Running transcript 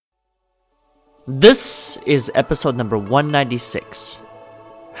This is episode number 196,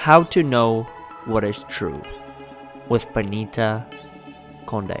 How to Know What is True, with Benita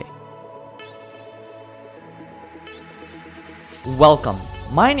Conde. Welcome,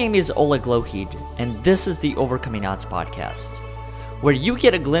 my name is Oleg Lohid, and this is the Overcoming Odds podcast, where you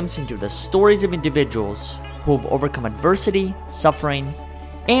get a glimpse into the stories of individuals who have overcome adversity, suffering,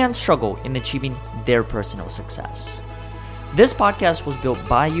 and struggle in achieving their personal success. This podcast was built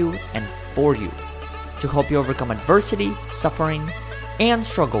by you and for you to help you overcome adversity, suffering, and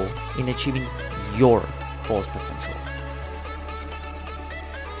struggle in achieving your fullest potential.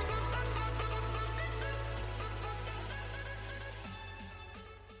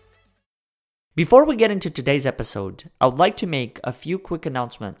 Before we get into today's episode, I would like to make a few quick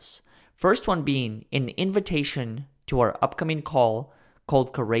announcements. First one being an invitation to our upcoming call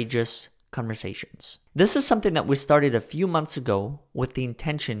called Courageous Conversations. This is something that we started a few months ago with the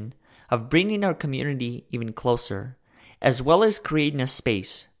intention of bringing our community even closer, as well as creating a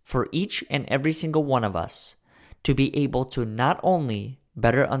space for each and every single one of us to be able to not only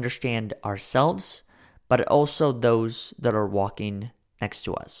better understand ourselves, but also those that are walking next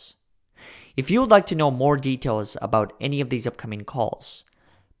to us. If you would like to know more details about any of these upcoming calls,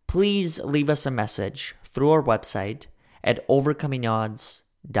 please leave us a message through our website at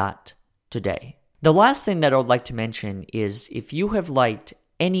overcomingodds.today. The last thing that I would like to mention is if you have liked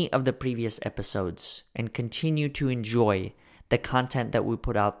any of the previous episodes and continue to enjoy the content that we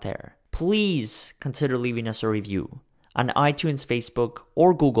put out there, please consider leaving us a review on iTunes, Facebook,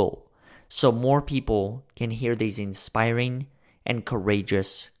 or Google so more people can hear these inspiring and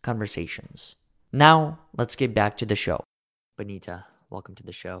courageous conversations. Now, let's get back to the show. Benita, welcome to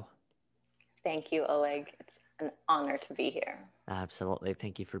the show. Thank you, Oleg. It's an honor to be here. Absolutely.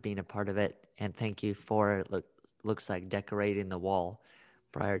 Thank you for being a part of it. And thank you for, looks like, decorating the wall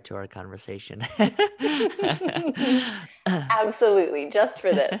prior to our conversation. Absolutely, just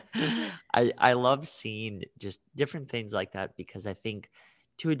for this. I love seeing just different things like that because I think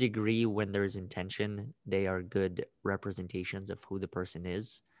to a degree when there's intention, they are good representations of who the person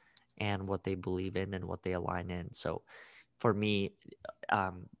is and what they believe in and what they align in. So for me,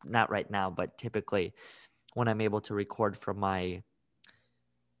 not right now, but typically when I'm able to record from my,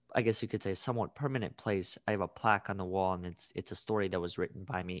 I guess you could say, somewhat permanent place, I have a plaque on the wall, and it's a story that was written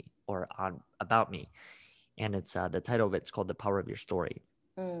by me or about me, and it's the title of it's called "The Power of Your Story,"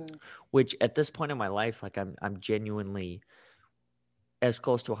 which at this point in my life, like I'm genuinely as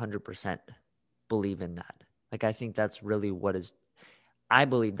close to 100% believe in that. Like I think that's really I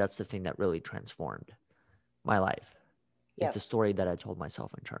believe that's the thing that really transformed my life. Is the story that I told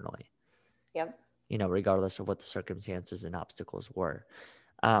myself internally. Yep. You know, regardless of what the circumstances and obstacles were.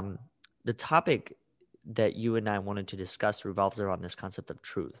 The topic that you and I wanted to discuss revolves around this concept of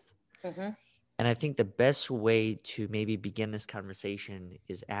truth. Mm-hmm. And I think the best way to maybe begin this conversation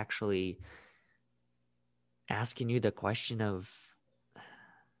is actually asking you the question of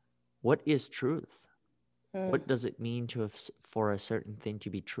what is truth? What does it mean for a certain thing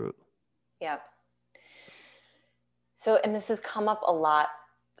to be true? Yep. So, and this has come up a lot,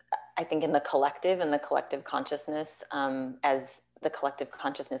 I think, in the collective consciousness, as the collective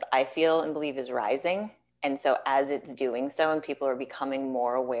consciousness I feel and believe is rising. And so as it's doing so, and people are becoming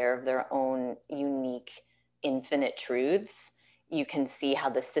more aware of their own unique, infinite truths, you can see how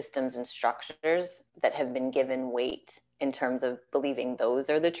the systems and structures that have been given weight in terms of believing those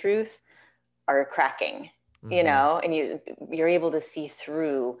are the truth are cracking, you know, and you're able to see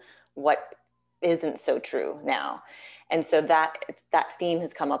through what isn't so true now. And so that theme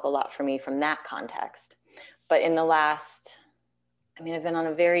has come up a lot for me from that context. But in the last, I've been on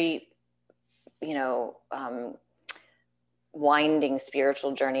a very, winding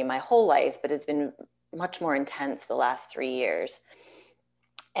spiritual journey my whole life, but it's been much more intense the last 3 years.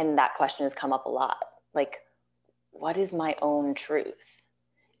 And that question has come up a lot. Like, what is my own truth?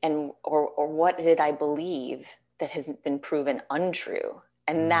 And, or what did I believe that has been proven untrue?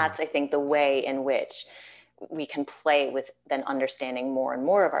 And that's, I think, the way in which we can play with then understanding more and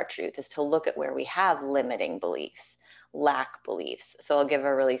more of our truth is to look at where we have limiting beliefs, lack beliefs. So I'll give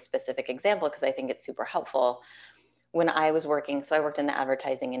a really specific example because I think it's super helpful. When I was working, so I worked in the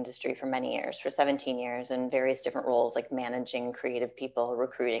advertising industry for many years, for 17 years, in various different roles, like managing creative people,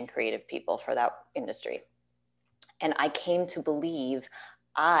 recruiting creative people for that industry. And I came to believe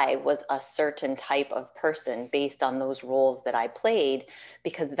I was a certain type of person based on those roles that I played,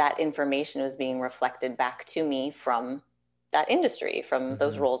 because that information was being reflected back to me from that industry, from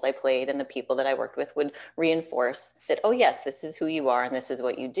those roles I played, and the people that I worked with would reinforce that, oh yes, this is who you are and this is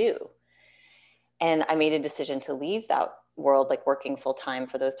what you do. And I made a decision to leave that world, like working full time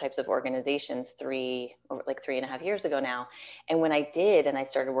for those types of organizations 3.5 years ago now. And when I did, and I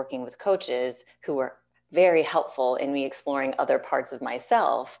started working with coaches who were very helpful in me exploring other parts of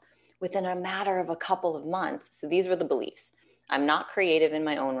myself within a matter of a couple of months. So these were the beliefs. I'm not creative in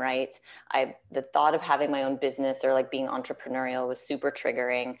my own right. The thought of having my own business or like being entrepreneurial was super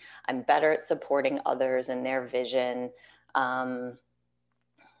triggering. I'm better at supporting others and their vision.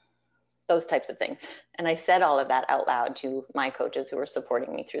 Those types of things. And I said all of that out loud to my coaches who were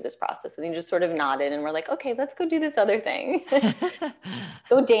supporting me through this process. And they just sort of nodded and were like, okay, let's go do this other thing.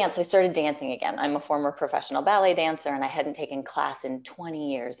 Go dance. I started dancing again. I'm a former professional ballet dancer, and I hadn't taken class in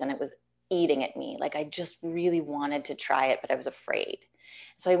 20 years, and it was eating at me. Like I just really wanted to try it, but I was afraid.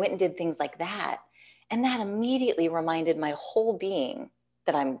 So I went and did things like that. And that immediately reminded my whole being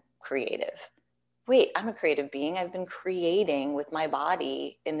that I'm creative. Wait, I'm a creative being. I've been creating with my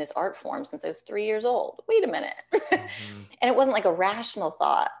body in this art form since I was 3 years old. Wait a minute. Mm-hmm. And it wasn't like a rational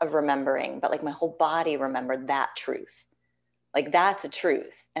thought of remembering, but like my whole body remembered that truth. Like that's a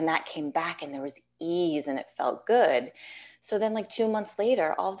truth. And that came back and there was ease and it felt good. So then like 2 months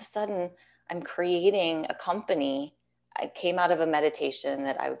later, all of a sudden I'm creating a company. I came out of a meditation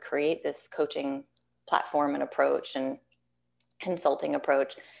that I would create this coaching platform and approach and consulting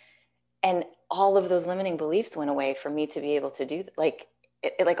approach. And all of those limiting beliefs went away for me to be able to do like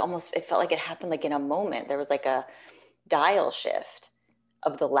it like almost it felt like it happened like in a moment. There was like a dial shift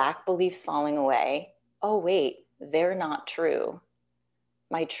of the lack beliefs falling away. Oh wait, they're not true.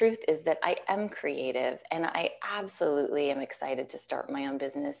 My truth is that I am creative and I absolutely am excited to start my own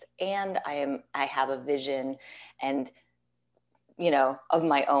business, and I have a vision and of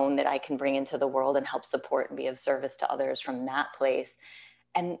my own that I can bring into the world and help support and be of service to others from that place.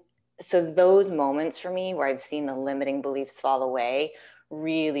 And so those moments for me where I've seen the limiting beliefs fall away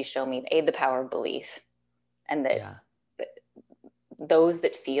really show me the power of belief, and that Yeah. those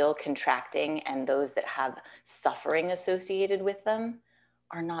that feel contracting and those that have suffering associated with them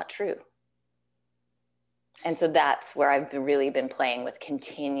are not true. And so that's where I've really been playing with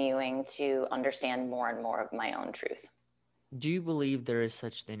continuing to understand more and more of my own truth. Do you believe there is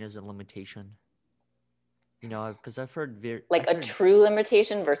such thing as a limitation? Because I've heard Like a true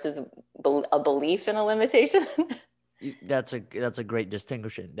limitation versus a belief in a limitation. that's a great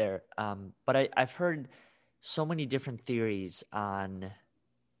distinction there. But I've heard so many different theories on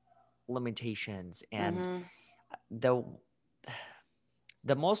limitations, and Mm-hmm.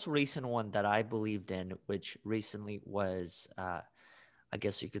 the most recent one that I believed in, which recently was, I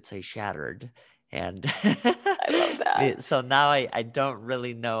guess you could say, shattered. And I love that. so now I don't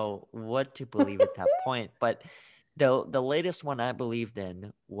really know what to believe at that point. But the latest one I believed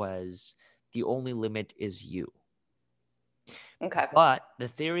in was the only limit is you. Okay. But the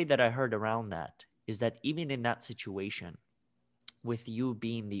theory that I heard around that is that even in that situation, with you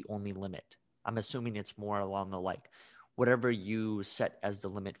being the only limit, I'm assuming it's more along the like, whatever you set as the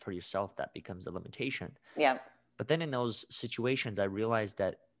limit for yourself, that becomes a limitation. Yeah. But then in those situations, I realized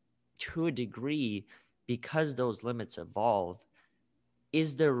that to a degree, because those limits evolve,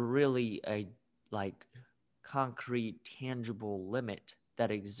 is there really a like concrete, tangible limit that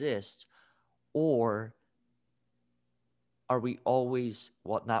exists? Or are we always,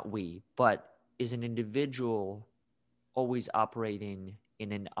 well, not we, but is an individual always operating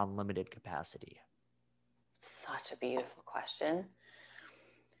in an unlimited capacity? Such a beautiful question.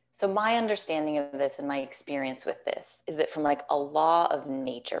 So my understanding of this and my experience with this is that from like a law of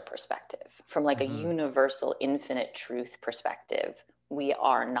nature perspective, from like a Mm-hmm. universal infinite truth perspective, we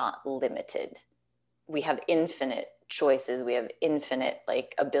are not limited. We have infinite choices. We have infinite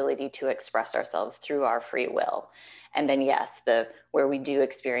like ability to express ourselves through our free will. And then yes, where we do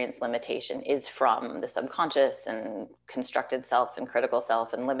experience limitation is from the subconscious and constructed self and critical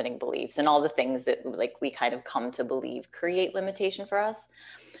self and limiting beliefs and all the things that like we kind of come to believe create limitation for us.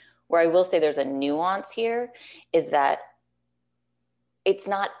 Where I will say there's a nuance here is that it's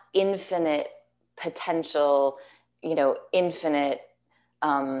not infinite potential, infinite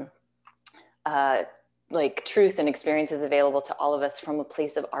like truth and experiences available to all of us from a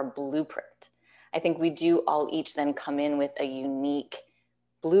place of our blueprint. I think we do all each then come in with a unique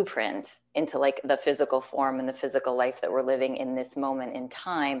blueprint into like the physical form and the physical life that we're living in this moment in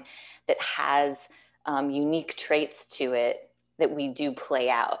time that has unique traits to it that we do play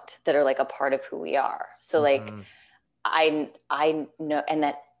out that are like a part of who we are. So like Mm-hmm. I know, and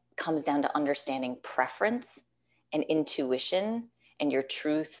that comes down to understanding preference and intuition and your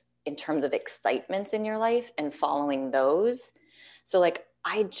truth in terms of excitements in your life and following those. So like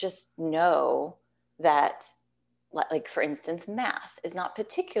I just know that, like for instance, math is not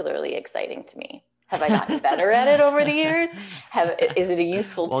particularly exciting to me. Have I gotten better at it over the years? Is it a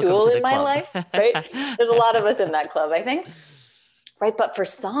useful Welcome tool to in the my club. life? Right? There's a lot of us in that club, I think. Right. But for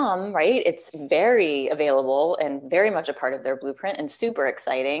some, right, it's very available and very much a part of their blueprint and super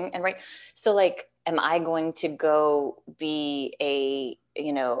exciting. And right. So like, am I going to go be a,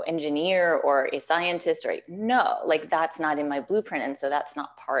 engineer or a scientist? Right? No, like that's not in my blueprint. And so that's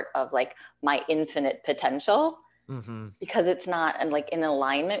not part of like my infinite potential Mm-hmm. because it's not like in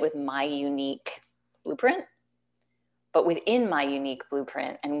alignment with my unique blueprint. But within my unique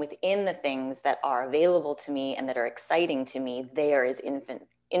blueprint and within the things that are available to me and that are exciting to me, there is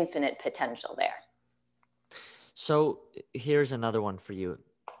infinite potential there. So here's another one for you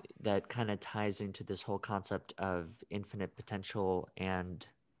that kind of ties into this whole concept of infinite potential and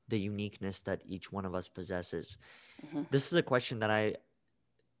the uniqueness that each one of us possesses. Mm-hmm. This is a question that I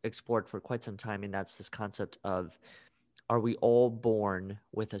explored for quite some time, and that's this concept of, are we all born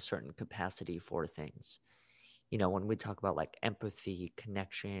with a certain capacity for things? When we talk about like empathy,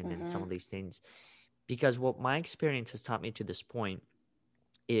 connection, and some Mm-hmm. of these things, because what my experience has taught me to this point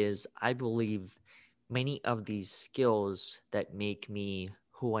is I believe many of these skills that make me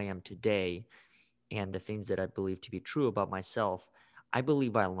who I am today and the things that I believe to be true about myself, I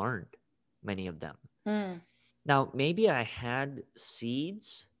believe I learned many of them. Mm. Now, maybe I had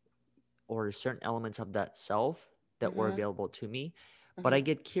seeds or certain elements of that self that were Mm-hmm. available to me, but Mm-hmm. I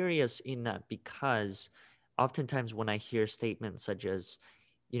get curious in that because oftentimes when I hear statements such as,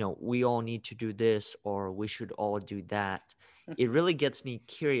 we all need to do this or we should all do that, it really gets me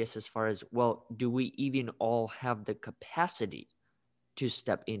curious as far as, well, do we even all have the capacity to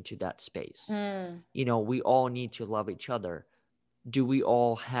step into that space? Mm. We all need to love each other. Do we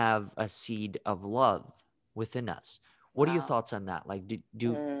all have a seed of love within us? What are your Wow. thoughts on that? Like,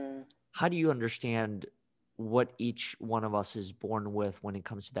 Mm. how do you understand what each one of us is born with when it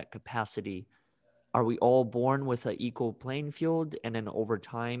comes to that capacity? Are we all born with an equal playing field? And then over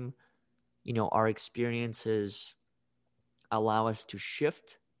time, our experiences allow us to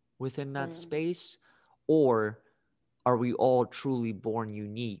shift within that Mm. space? Or are we all truly born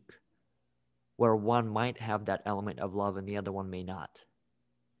unique, where one might have that element of love and the other one may not?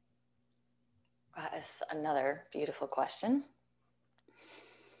 That is another beautiful question.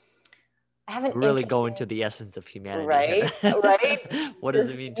 I have an Really interesting, going to the essence of humanity here. right? Right? What does it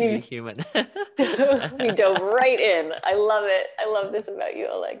Just mean to be you human? we dove right in. I love it. I love this about you,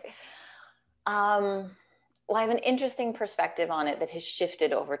 Oleg. Well, I have an interesting perspective on it that has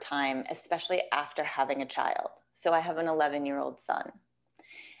shifted over time, especially after having a child. So I have an 11-year-old son.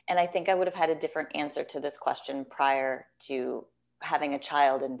 And I think I would have had a different answer to this question prior to having a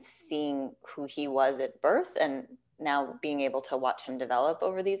child and seeing who he was at birth and now being able to watch him develop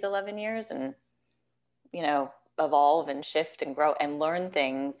over these 11 years and, evolve and shift and grow and learn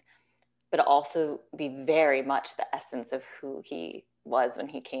things, but also be very much the essence of who he was when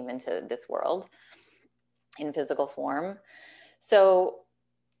he came into this world in physical form. So,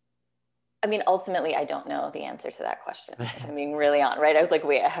 I mean, ultimately, I don't know the answer to that question. If I'm being really honest, right? I was like,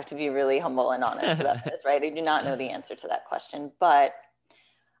 wait, I have to be really humble and honest about this, right? I do not know the answer to that question, but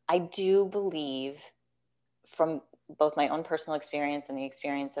I do believe from both my own personal experience and the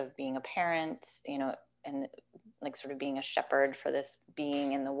experience of being a parent, and like sort of being a shepherd for this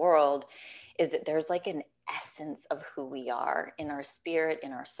being in the world, is that there's like an essence of who we are in our spirit,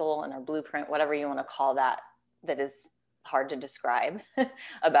 in our soul, in our blueprint, whatever you want to call that, that is hard to describe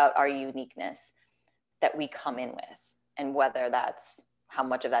about our uniqueness that we come in with. And whether that's how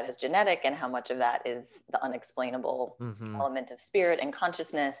much of that is genetic and how much of that is the unexplainable Mm-hmm. element of spirit and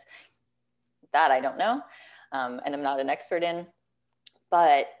consciousness, that I don't know. And I'm not an expert in.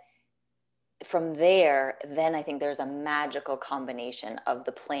 But from there, then I think there's a magical combination of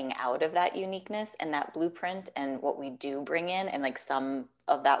the playing out of that uniqueness and that blueprint and what we do bring in. And like some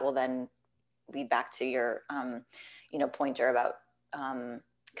of that will then lead back to your, pointer about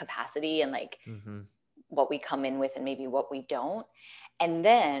capacity and like Mm-hmm. what we come in with and maybe what we don't. And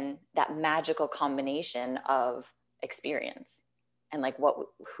then that magical combination of experience and like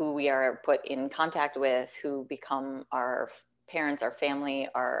who we are put in contact with, who become our parents, our family,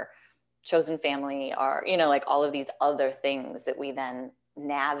 our chosen family, our, like all of these other things that we then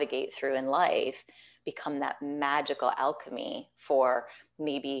navigate through in life become that magical alchemy for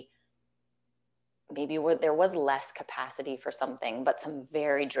maybe where there was less capacity for something, but some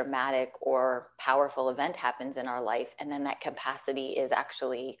very dramatic or powerful event happens in our life. And then that capacity is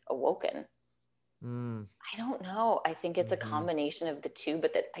actually awoken. Mm. I don't know. I think it's a Mm-hmm. combination of the two,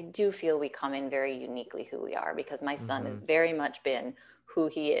 but that I do feel we come in very uniquely who we are because my son Mm-hmm. has very much been who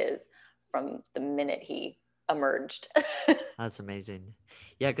he is from the minute he emerged. That's amazing.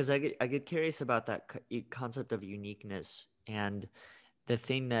 Yeah, because I get curious about that concept of uniqueness. And the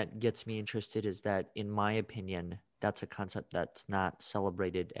thing that gets me interested is that, in my opinion, that's a concept that's not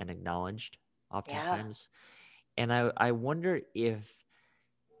celebrated and acknowledged Yeah, oftentimes. And I wonder if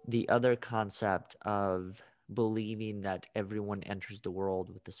the other concept of believing that everyone enters the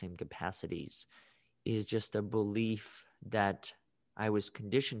world with the same capacities is just a belief that I was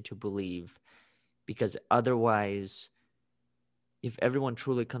conditioned to believe, because otherwise, if everyone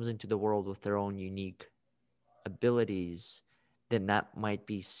truly comes into the world with their own unique abilities, then that might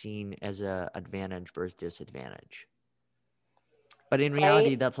be seen as a advantage versus disadvantage. But in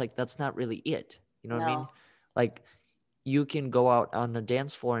reality, right? that's not really it. You know what I mean? No, Like, you can go out on the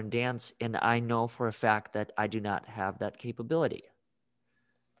dance floor and dance, and I know for a fact that I do not have that capability.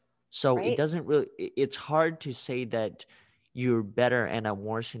 So it right? doesn't really, it's hard to say that you're better and I'm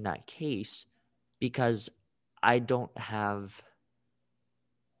worse in that case, because I don't have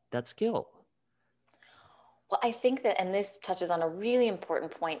that skill. Well, I think that, and this touches on a really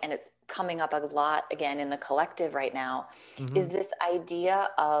important point, and it's coming up a lot again in the collective right now, Mm-hmm. is this idea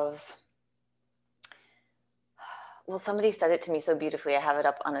of, well, somebody said it to me so beautifully. I have it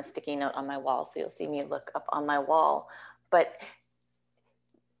up on a sticky note on my wall, so you'll see me look up on my wall. But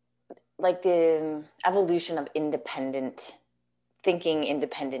like the evolution of independent thinking,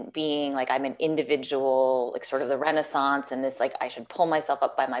 independent being, like I'm an individual, like sort of the Renaissance, and this, like, I should pull myself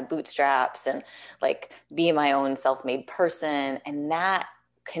up by my bootstraps and like be my own self-made person. And that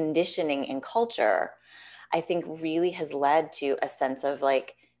conditioning in culture, I think, really has led to a sense of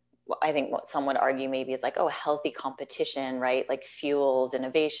like, I think what some would argue maybe is like, oh, healthy competition, right? Like fuels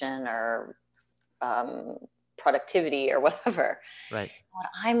innovation or um, productivity or whatever. Right. What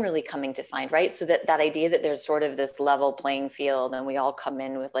I'm really coming to find, right? So that idea that there's sort of this level playing field and we all come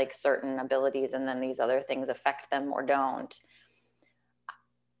in with like certain abilities and then these other things affect them or don't,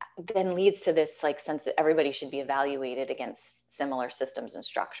 then leads to this like sense that everybody should be evaluated against similar systems and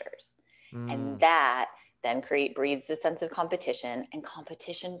structures. And Mm, that then breeds the sense of competition, and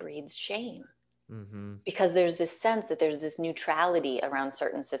competition breeds shame, mm-hmm. because there's this sense that there's this neutrality around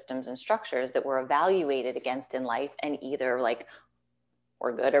certain systems and structures that we're evaluated against in life, and either like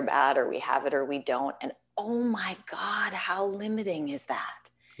we're good or bad, or we have it or we don't. And oh my God, how limiting is that?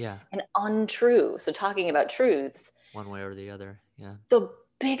 Yeah. And untrue. So, talking about truths, One way or the other. Yeah. the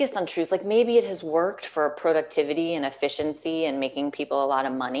biggest untruths, like maybe it has worked for productivity and efficiency and making people a lot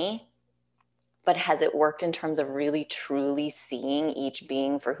of money, but has it worked in terms of really truly seeing each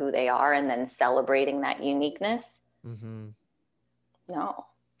being for who they are and then celebrating that uniqueness? Mm-hmm. No.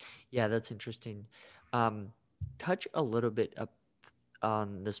 Yeah, that's interesting. Um, touch a little bit up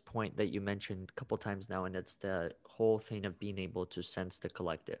on this point that you mentioned a couple times now, and it's the whole thing of being able to sense the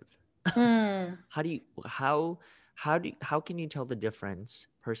collective. Hmm. How do you how can you tell the difference,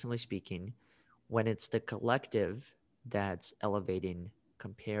 personally speaking, when it's the collective that's elevating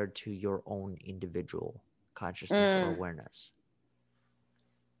compared to your own individual consciousness or Mm. awareness?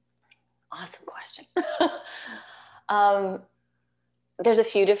 Awesome question. um, there's a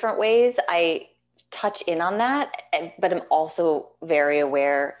few different ways I touch in on that, but I'm also very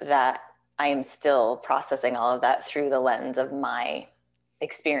aware that I am still processing all of that through the lens of my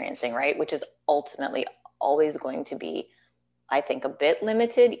experiencing, right? Which is ultimately always going to be, I think, a bit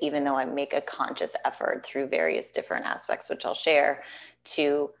limited, even though I make a conscious effort through various different aspects, which I'll share,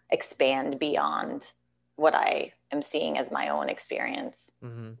 to expand beyond what I am seeing as my own experience,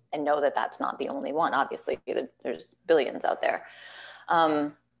 Mm-hmm. and know that that's not the only one. Obviously, there's billions out there.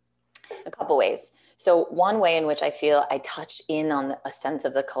 Um, a couple ways. So one way in which I feel I touch in on a sense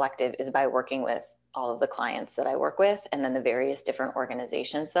of the collective is by working with all of the clients that I work with, and then the various different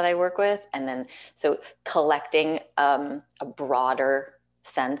organizations that I work with. And then, so collecting a broader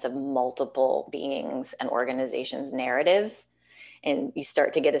sense of multiple beings and organizations' narratives. And you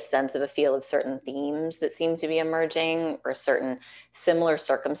start to get a sense of a feel of certain themes that seem to be emerging, or certain similar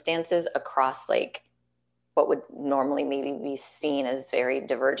circumstances across like what would normally maybe be seen as very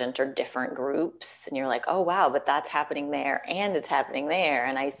divergent or different groups. And you're like, oh, wow, but that's happening there and it's happening there.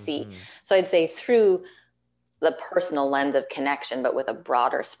 And I see, Mm-hmm. so I'd say through the personal lens of connection, but with a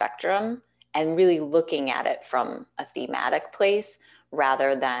broader spectrum, and really looking at it from a thematic place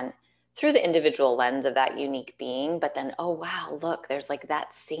rather than through the individual lens of that unique being. But then, oh, wow, look, there's like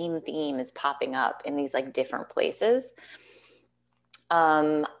that same theme is popping up in these like different places.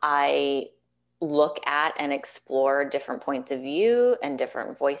 I look at and explore different points of view and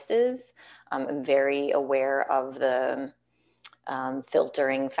different voices. I'm very aware of the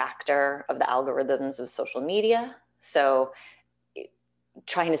filtering factor of the algorithms of social media. So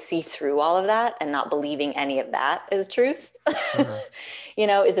trying to see through all of that and not believing any of that is truth, Uh-huh.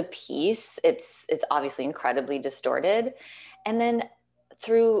 is a piece. It's obviously incredibly distorted. And then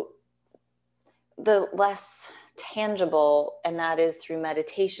through the less tangible, and that is through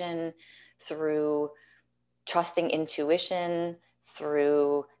meditation, through trusting intuition,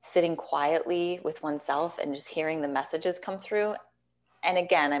 through sitting quietly with oneself and just hearing the messages come through. And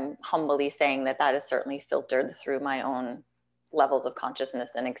again, I'm humbly saying that that is certainly filtered through my own levels of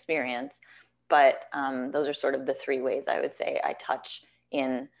consciousness and experience. But those are sort of the three ways I would say I touch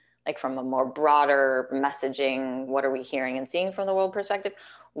in, like, from a more broader messaging, what are we hearing and seeing from the world perspective?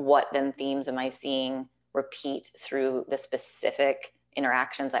 What then themes am I seeing repeat through the specific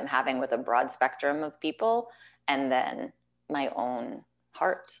interactions I'm having with a broad spectrum of people? And then my own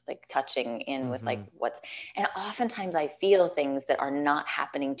heart, like touching in with like what's, and oftentimes I feel things that are not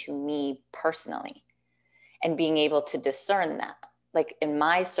happening to me personally, and being able to discern that. Like in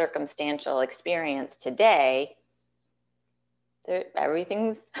my circumstantial experience today,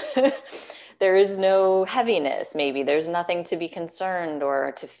 everything's there is no heaviness. Maybe there's nothing to be concerned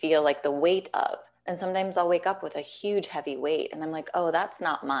or to feel like the weight of. And sometimes I'll wake up with a huge heavy weight and I'm like, oh, that's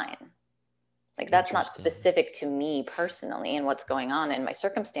not mine. Like that's not Interesting. specific to me personally and what's going on in my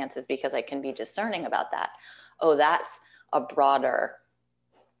circumstances, because I can be discerning about that. Oh, that's a broader,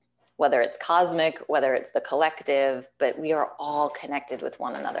 whether it's cosmic, whether it's the collective, but we are all connected with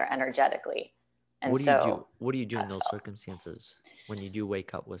one another energetically. And What do you do? so What do you do in that those felt, circumstances when you do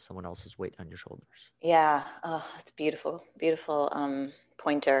wake up with someone else's weight on your shoulders? yeah, oh, it's beautiful, beautiful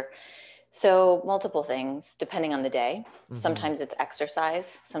pointer. So multiple things depending on the day. Mm-hmm. Sometimes it's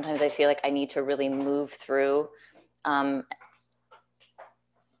exercise. Sometimes I feel like I need to really move through. Um,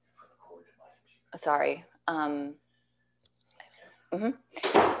 sorry. Mhm.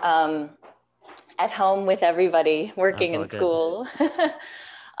 At home with everybody, working That's all in good. school.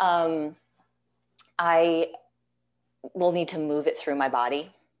 I will need to move it through my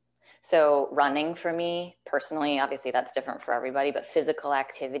body. So running for me personally, obviously that's different for everybody, but physical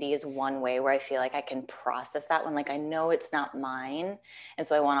activity is one way where I feel like I can process that one. Like I know it's not mine. And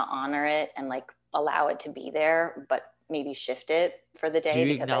so I want to honor it and like allow it to be there, but maybe shift it for the Do day you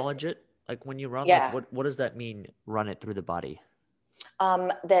because I, acknowledge it? Like when you run, like yeah, what does that mean? Run it through the body.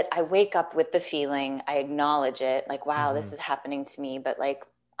 that I wake up with the feeling, I acknowledge it, like, wow, Mm-hmm. this is happening to me, but like,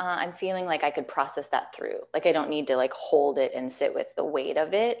 I'm feeling like I could process that through. Like, I don't need to like hold it and sit with the weight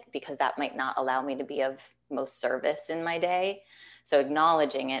of it because that might not allow me to be of most service in my day. So,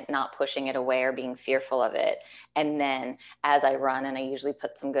 acknowledging it, not pushing it away or being fearful of it. And then as I run, and I usually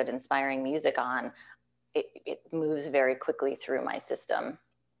put some good, inspiring music on, it moves very quickly through my system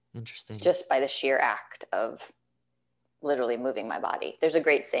Interesting. just by the sheer act of literally moving my body. There's a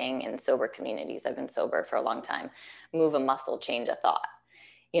great saying in sober communities. I've been sober for a long time. Move a muscle, change a thought.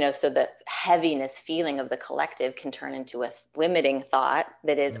 So the heaviness feeling of the collective can turn into a limiting thought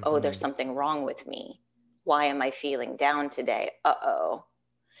that is, oh, there's Mm-hmm. something wrong with me. Why am I feeling down today? Uh-oh.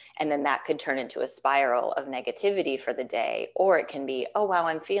 And then that could turn into a spiral of negativity for the day. Or it can be, oh, wow,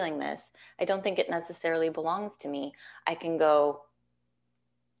 I'm feeling this. I don't think it necessarily belongs to me. I can go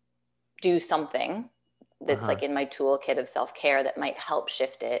do something that's Uh-huh. like in my toolkit of self-care that might help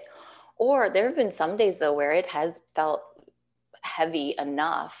shift it. Or there have been some days though where it has felt heavy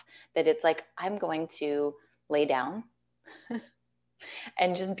enough that it's like I'm going to lay down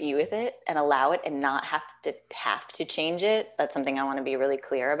and just be with it and allow it and not have to change it. That's something I want to be really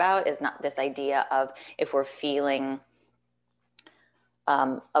clear about, is not this idea of, if we're feeling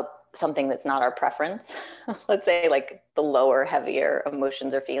something that's not our preference, let's say like the lower, heavier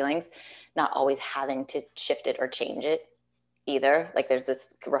emotions or feelings, not always having to shift it or change it either. Like there's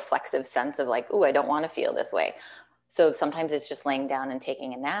this reflexive sense of like, oh, I don't want to feel this way. So sometimes it's just laying down and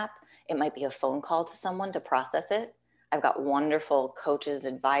taking a nap. It might be a phone call to someone to process it. I've got wonderful coaches,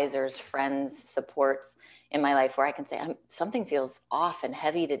 advisors, friends, supports in my life where I can say, something feels off and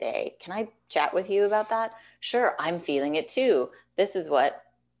heavy today. Can I chat with you about that? Sure, I'm feeling it too. This is what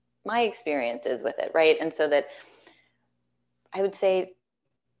my experience is with it, right? And so that I would say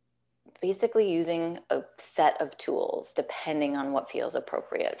basically using a set of tools depending on what feels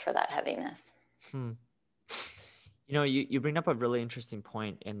appropriate for that heaviness. Hmm. You bring up a really interesting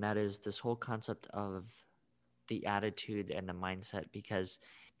point, and that is this whole concept of the attitude and the mindset, because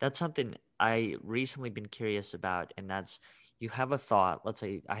that's something I recently been curious about, and that's you have a thought. Let's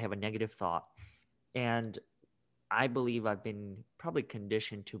say I have a negative thought, and I believe I've been probably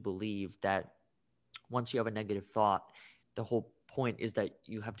conditioned to believe that once you have a negative thought, the whole point is that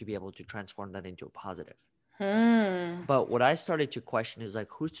you have to be able to transform that into a positive. Hmm. But what I started to question is like,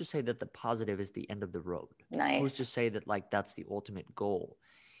 who's to say that the positive is the end of the road? Who's to Nice. say that like that's the ultimate goal?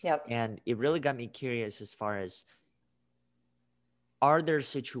 Yep. And it really got me curious as far as, are there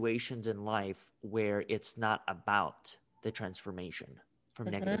situations in life where it's not about the transformation from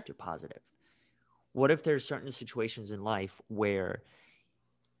Mm-hmm. negative to positive? What if there's certain situations in life where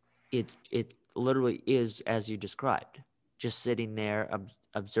it literally is as you described, just sitting there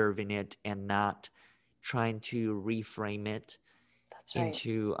observing it and not trying to reframe it That's right.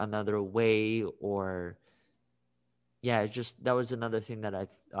 into another way? Or yeah, it's just, that was another thing that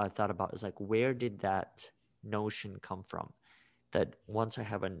I thought about, is like, where did that notion come from, that once I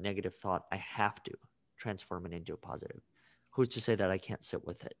have a negative thought I have to transform it into a positive? Who's to say that I can't sit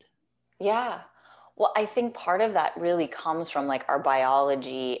with it? Yeah. Well, I think part of that really comes from like our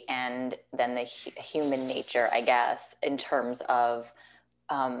biology and then the human nature, I guess, in terms of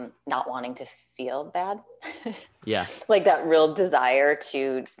not wanting to feel bad. Yeah. Like that real desire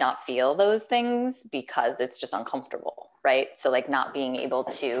to not feel those things because it's just uncomfortable, right? So, like, not being able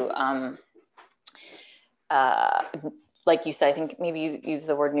to, uh, like you said, I think maybe you use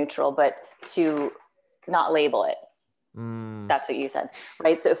the word neutral, but to not label it. Mm, That's what you said,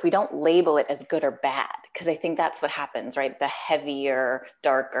 right? So if we don't label it as good or bad, because I think that's what happens, right? The heavier,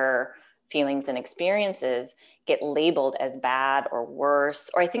 darker feelings and experiences get labeled as bad or worse,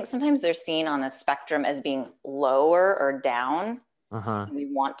 or I think sometimes they're seen on a spectrum as being lower or down. uh-huh. We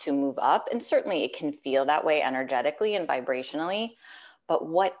want to move up, and certainly it can feel that way energetically and vibrationally. But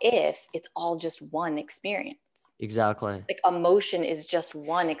what if it's all just one experience? Exactly. Like emotion is just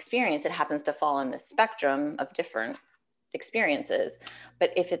one experience. It happens to fall in the spectrum of different experiences.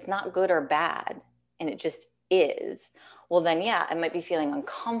 But if it's not good or bad and it just is, well, then, yeah, I might be feeling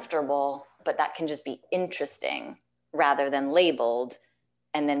uncomfortable, but that can just be interesting rather than labeled,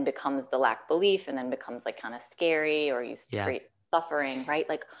 and then becomes the lack belief, and then becomes like kind of scary, or you Yeah. create suffering, right?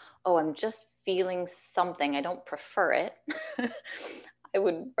 Like, oh, I'm just feeling something. I don't prefer it. I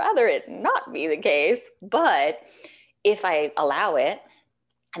would rather it not be the case. But if I allow it,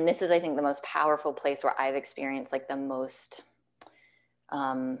 and this is, I think, the most powerful place where I've experienced like the most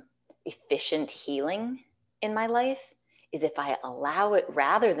um, efficient healing in my life, is if I allow it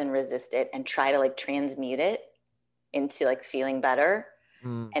rather than resist it and try to like transmute it into like feeling better,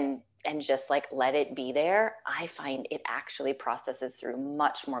 Mm, and just like let it be there. I find it actually processes through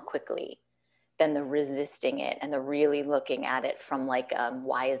much more quickly than the resisting it and the really looking at it from like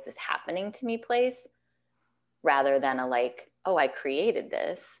why is this happening to me place, rather than a like, oh, I created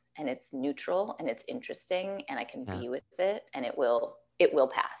this and it's neutral and it's interesting and I can yeah. be with it, and it will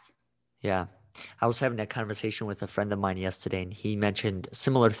pass. Yeah. I was having a conversation with a friend of mine yesterday, and he mentioned a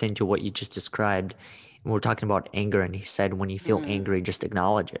similar thing to what you just described. And we're talking about anger, and he said, when you feel Mm, angry, just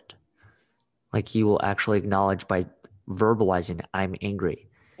acknowledge it. Like, you will actually acknowledge by verbalizing, I'm angry.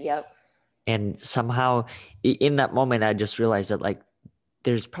 yep. And somehow in that moment, I just realized that like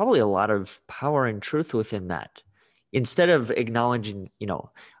there's probably a lot of power and truth within that. Instead of acknowledging,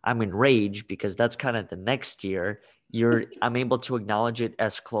 I'm enraged, because that's kind of the next year, I'm able to acknowledge it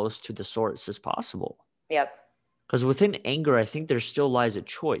as close to the source as possible. Yep. Because within anger, I think there still lies a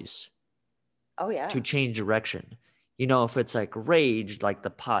choice Oh to yeah. change direction. If it's like rage, like the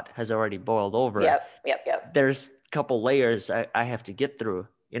pot has already boiled over, Yep. Yep. Yep. there's a couple layers I have to get through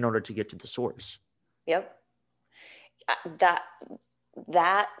in order to get to the source. Yep. that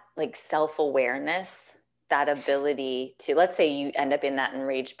that like self-awareness, that ability to, let's say you end up in that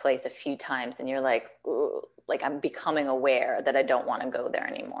enraged place a few times and you're like, ooh, like I'm becoming aware that I don't want to go there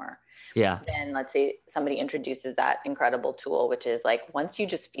anymore. Yeah. Then let's say somebody introduces that incredible tool, which is like, once you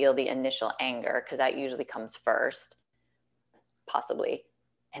just feel the initial anger, because that usually comes first, possibly,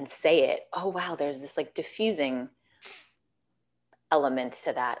 and say it, oh wow, there's this like diffusing element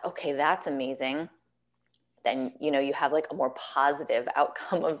to that. Okay, that's amazing. Then you have like a more positive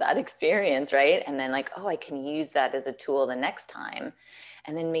outcome of that experience, right? And then like, oh, I can use that as a tool the next time.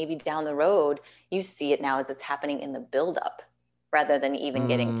 And then maybe down the road you see it now as it's happening in the buildup, rather than even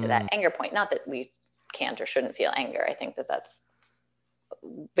getting to that Mm, anger point. Not that we can't or shouldn't feel anger. I think that that's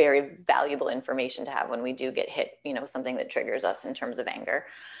very valuable information to have when we do get hit, something that triggers us in terms of anger.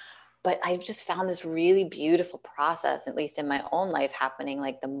 But I've just found this really beautiful process, at least in my own life, happening.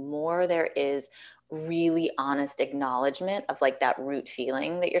 Like, the more there is really honest acknowledgement of like that root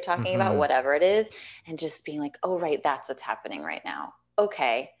feeling that you're talking about, mm-hmm. whatever it is, and just being like, oh, right, that's what's happening right now.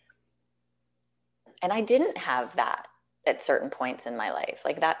 Okay. And I didn't have that at certain points in my life.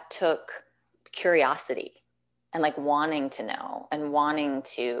 Like, that took curiosity and like wanting to know and wanting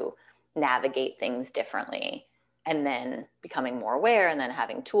to navigate things differently. and then becoming more aware, and then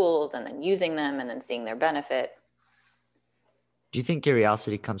having tools, and then using them, and then seeing their benefit. Do you think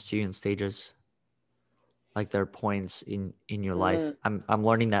curiosity comes to you in stages? Like there are points in your life. Mm, I'm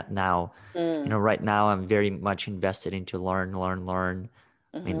learning that now. mm, Right now I'm very much invested into learn.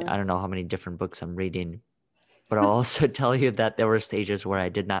 I mean, mm-hmm. I don't know how many different books I'm reading, but I'll also tell you that there were stages where I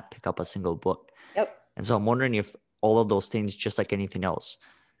did not pick up a single book. Yep. And so I'm wondering if all of those things, just like anything else,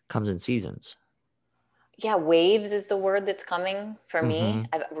 comes in seasons. Yeah, waves is the word that's coming for me. Mm-hmm.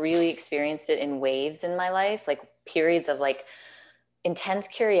 I've really experienced it in waves in my life, like periods of like intense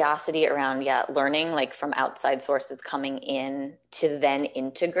curiosity around, yeah, learning like from outside sources coming in to then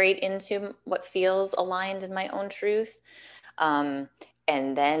integrate into what feels aligned in my own truth. Um,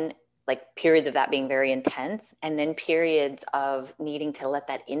 and then like periods of that being very intense, and then periods of needing to let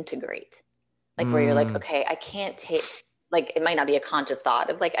that integrate, like where you're like, Mm, okay, I can't take, like it might not be a conscious thought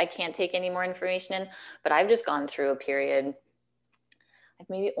of like I can't take any more information in, but I've just gone through a period. I've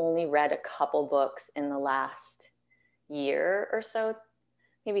maybe only read a couple books in the last year or so,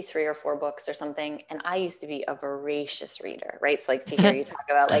 maybe 3 or 4 books or something. And I used to be a voracious reader, right? So like to hear you talk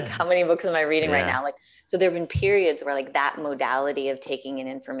about like how many books am I reading right yeah. now? Like, so there have been periods where like that modality of taking in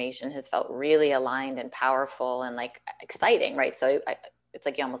information has felt really aligned and powerful and like exciting, right? So it's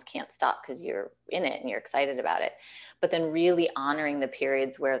like you almost can't stop because you're in it and you're excited about it. But then really honoring the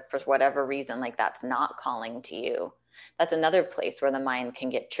periods where for whatever reason, like that's not calling to you. That's another place where the mind can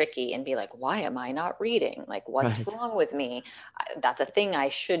get tricky and be like, why am I not reading? Like, what's Right. wrong with me? That's a thing I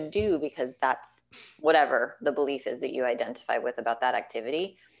should do because that's whatever the belief is that you identify with about that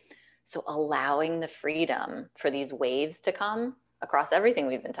activity. So allowing the freedom for these waves to come across everything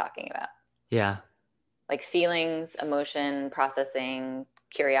we've been talking about, Yeah. like feelings, emotion, processing,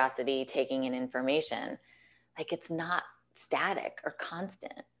 curiosity, taking in information, like it's not static or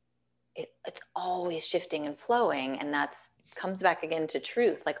constant. It's always shifting and flowing. And that's comes back again to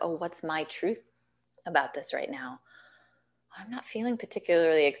truth. Like, oh, what's my truth about this right now? I'm not feeling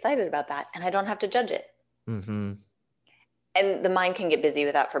particularly excited about that. And I don't have to judge it. Mm-hmm. And the mind can get busy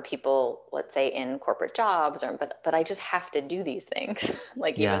with that for people, let's say in corporate jobs, or but I just have to do these things,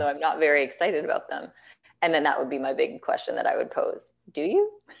 like even Yeah. though I'm not very excited about them. And then that would be my big question that I would pose. Do you?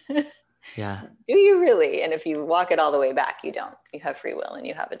 Yeah. Do you really? And if you walk it all the way back, you don't. You have free will and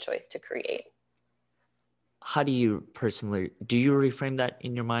you have a choice to create. How do you personally, do you reframe that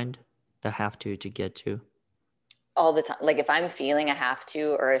in your mind? The have to get to? All the time. Like if I'm feeling a have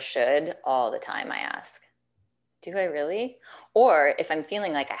to or a should, all the time I ask, do I really? Or if I'm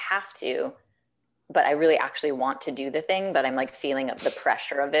feeling like I have to, but I really actually want to do the thing, but I'm like feeling the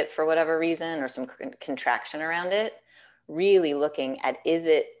pressure of it for whatever reason or some contraction around it, really looking at, is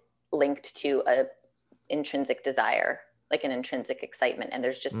it linked to a intrinsic desire, like an intrinsic excitement? And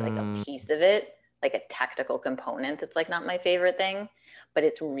there's just like a Mm, piece of it, like a tactical component that's like not my favorite thing, but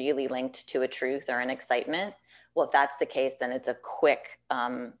it's really linked to a truth or an excitement. Well, if that's the case, then it's a quick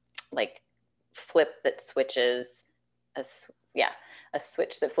like flip that switches a, yeah, a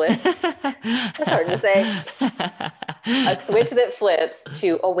switch that flips. That's hard to say. A switch that flips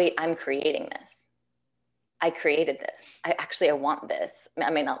to, oh wait, I'm creating this. I created this. I want this. I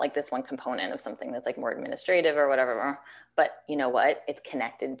may not like this one component of something that's like more administrative or whatever, but you know what? It's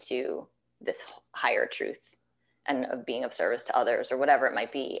connected to this higher truth and of being of service to others or whatever it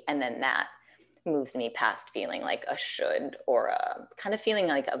might be. And then that moves me past feeling like a should or a kind of feeling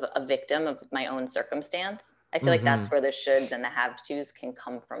like a victim of my own circumstance. I feel like mm-hmm. that's where the shoulds and the have tos can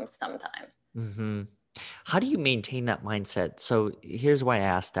come from sometimes. Mm-hmm. How do you maintain that mindset? So here's why I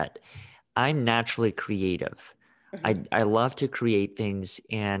asked that. I'm naturally creative. Mm-hmm. I love to create things,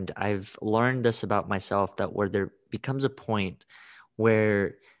 and I've learned this about myself that where there becomes a point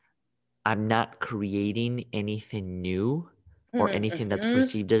where I'm not creating anything new or anything that's Mm-hmm.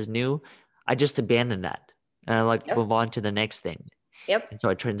 perceived as new, I just abandon that and I like Yep. move on to the next thing. Yep. And so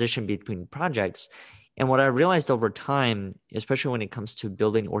I transition between projects. And what I realized over time, especially when it comes to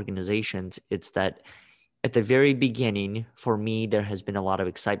building organizations, it's that at the very beginning, for me, there has been a lot of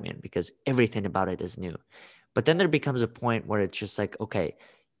excitement because everything about it is new. But then there becomes a point where it's just like, okay,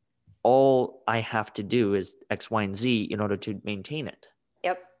 all I have to do is X, Y, and Z in order to maintain it,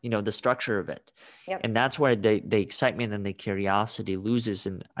 Yep. the structure of it. Yep. And that's where the excitement and the curiosity loses.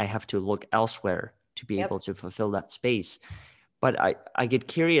 And I have to look elsewhere to be able Yep. to fulfill that space. But I get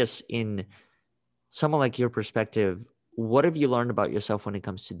curious in someone like your perspective, what have you learned about yourself when it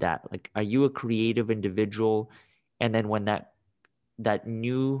comes to that? Like, are you a creative individual? And then when that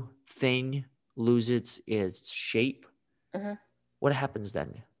new thing loses its shape, Mm-hmm. what happens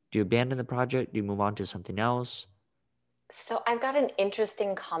then? Do you abandon the project? Do you move on to something else? So I've got an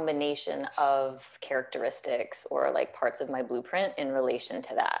interesting combination of characteristics or like parts of my blueprint in relation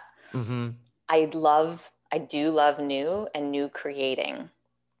to that. Mm-hmm. I do love new and new creating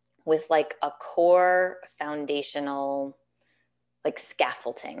with like a core foundational like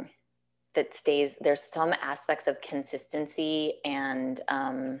scaffolding that stays. There's some aspects of consistency and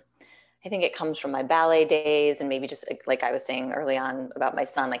I think it comes from my ballet days and maybe just like I was saying early on about my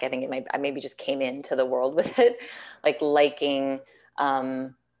son, like I think I maybe just came into the world with it, like liking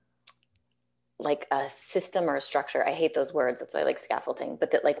um, like a system or a structure. I hate those words. That's why I like scaffolding, but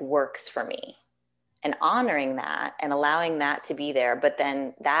that like works for me and honoring that and allowing that to be there. But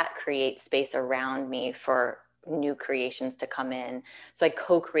then that creates space around me for new creations to come in. So I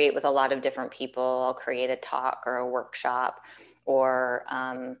co-create with a lot of different people. I'll create a talk or a workshop or,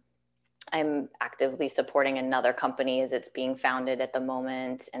 I'm actively supporting another company as it's being founded at the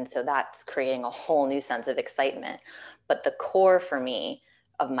moment. And so that's creating a whole new sense of excitement. But the core for me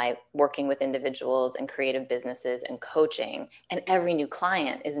of my working with individuals and creative businesses and coaching and every new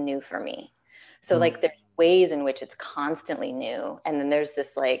client is new for me. So Mm. like there's ways in which it's constantly new. And then there's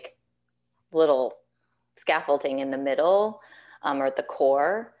this like little scaffolding in the middle or at the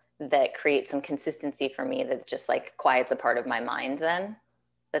core that creates some consistency for me that just like quiets a part of my mind then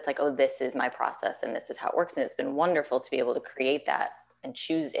that's like, oh, this is my process and this is how it works. And it's been wonderful to be able to create that and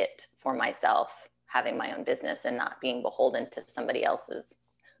choose it for myself, having my own business and not being beholden to somebody else's.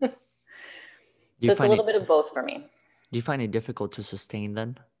 Do you So it's a find little it bit of both for me. do you find it difficult to sustain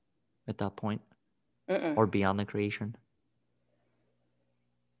then at that point Mm-mm. or beyond the creation?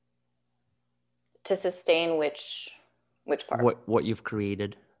 To sustain which part? What you've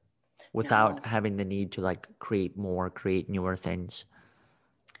created No, without having the need to like create more, create newer things.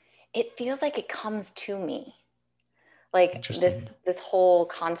 it feels like it comes to me. Like Interesting. this whole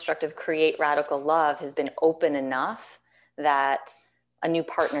construct of create radical love has been open enough that a new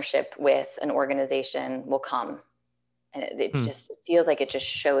partnership with an organization will come and it Hmm. just feels like it just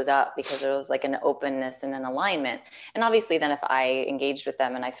shows up because there was like an openness and an alignment. And obviously then if I engaged with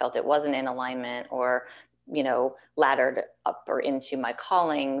them and I felt it wasn't in alignment or laddered up or into my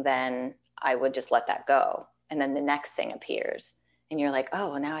calling, then I would just let that go and then the next thing appears and you're like,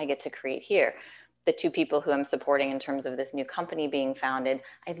 oh, now I get to create here. The two people who I'm supporting in terms of this new company being founded,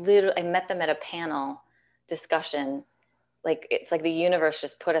 I met them at a panel discussion. Like it's like the universe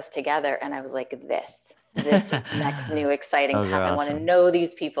just put us together and I was like, this is the next new exciting Those are path. I want to awesome. know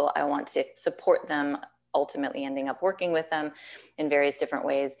these people. I want to support them, ultimately ending up working with them in various different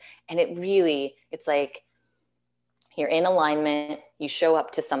ways. And it's like you're in alignment, you show up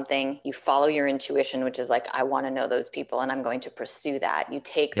to something, you follow your intuition, which is like, I want to know those people and I'm going to pursue that. You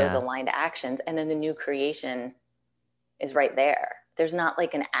take those Yeah. aligned actions and then the new creation is right there. There's not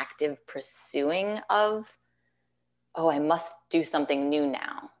like an active pursuing of, oh, I must do something new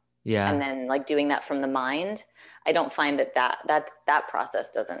now and Yeah. then like doing that from the mind. I don't find that process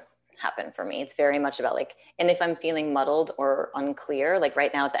doesn't happen for me. It's very much about like, and if I'm feeling muddled or unclear, like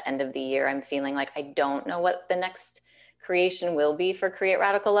right now at the end of the year, I'm feeling like I don't know what the next creation will be for Create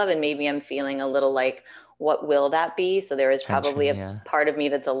Radical Love. And maybe I'm feeling a little like, what will that be? So there is Tension. probably a Yeah. part of me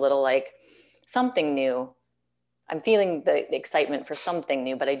that's a little like something new. I'm feeling the excitement for something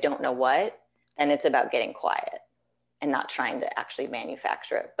new, but I don't know what. And it's about getting quiet and not trying to actually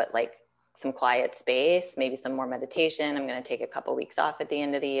manufacture it, but like some quiet space, maybe some more meditation. I'm going to take a couple weeks off at the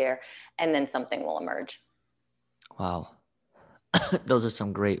end of the year, and then something will emerge. Wow. Those are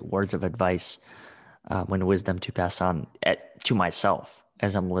some great words of advice and wisdom to pass on to myself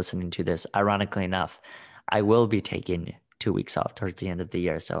as I'm listening to this. Ironically enough, I will be taking 2 weeks off towards the end of the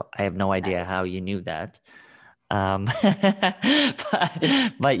year. So I have no idea Nice. how you knew that.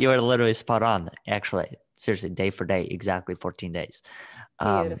 But you are literally spot on, actually. Seriously, day for day, exactly 14 days.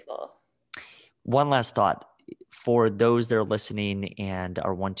 Um, Beautiful. One last thought for those that are listening and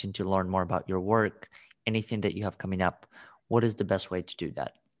are wanting to learn more about your work, anything that you have coming up, what is the best way to do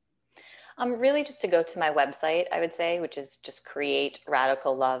that? Really just to go to my website, I would say, which is just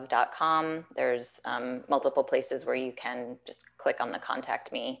createradicallove.com. There's multiple places where you can just click on the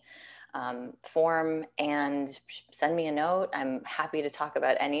contact me form and send me a note. I'm happy to talk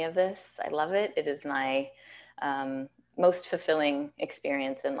about any of this. I love it. It is my most fulfilling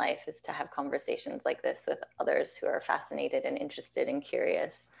experience in life is to have conversations like this with others who are fascinated and interested and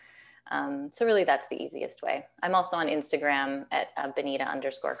curious. So really that's the easiest way. I'm also on Instagram at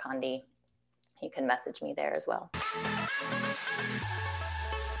Benita_Conde. You can message me there as well.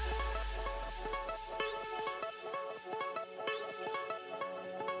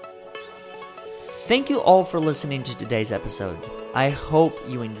 Thank you all for listening to today's episode. I hope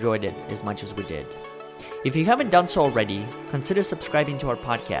you enjoyed it as much as we did. If you haven't done so already, consider subscribing to our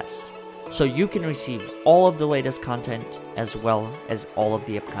podcast so you can receive all of the latest content as well as all of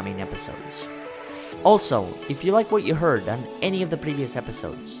the upcoming episodes. Also, if you like what you heard on any of the previous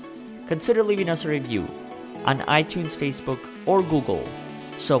episodes, consider leaving us a review on iTunes, Facebook, or Google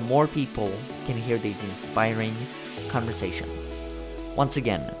so more people can hear these inspiring conversations. Once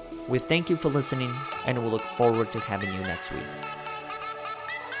again, we thank you for listening and we look forward to having you next week.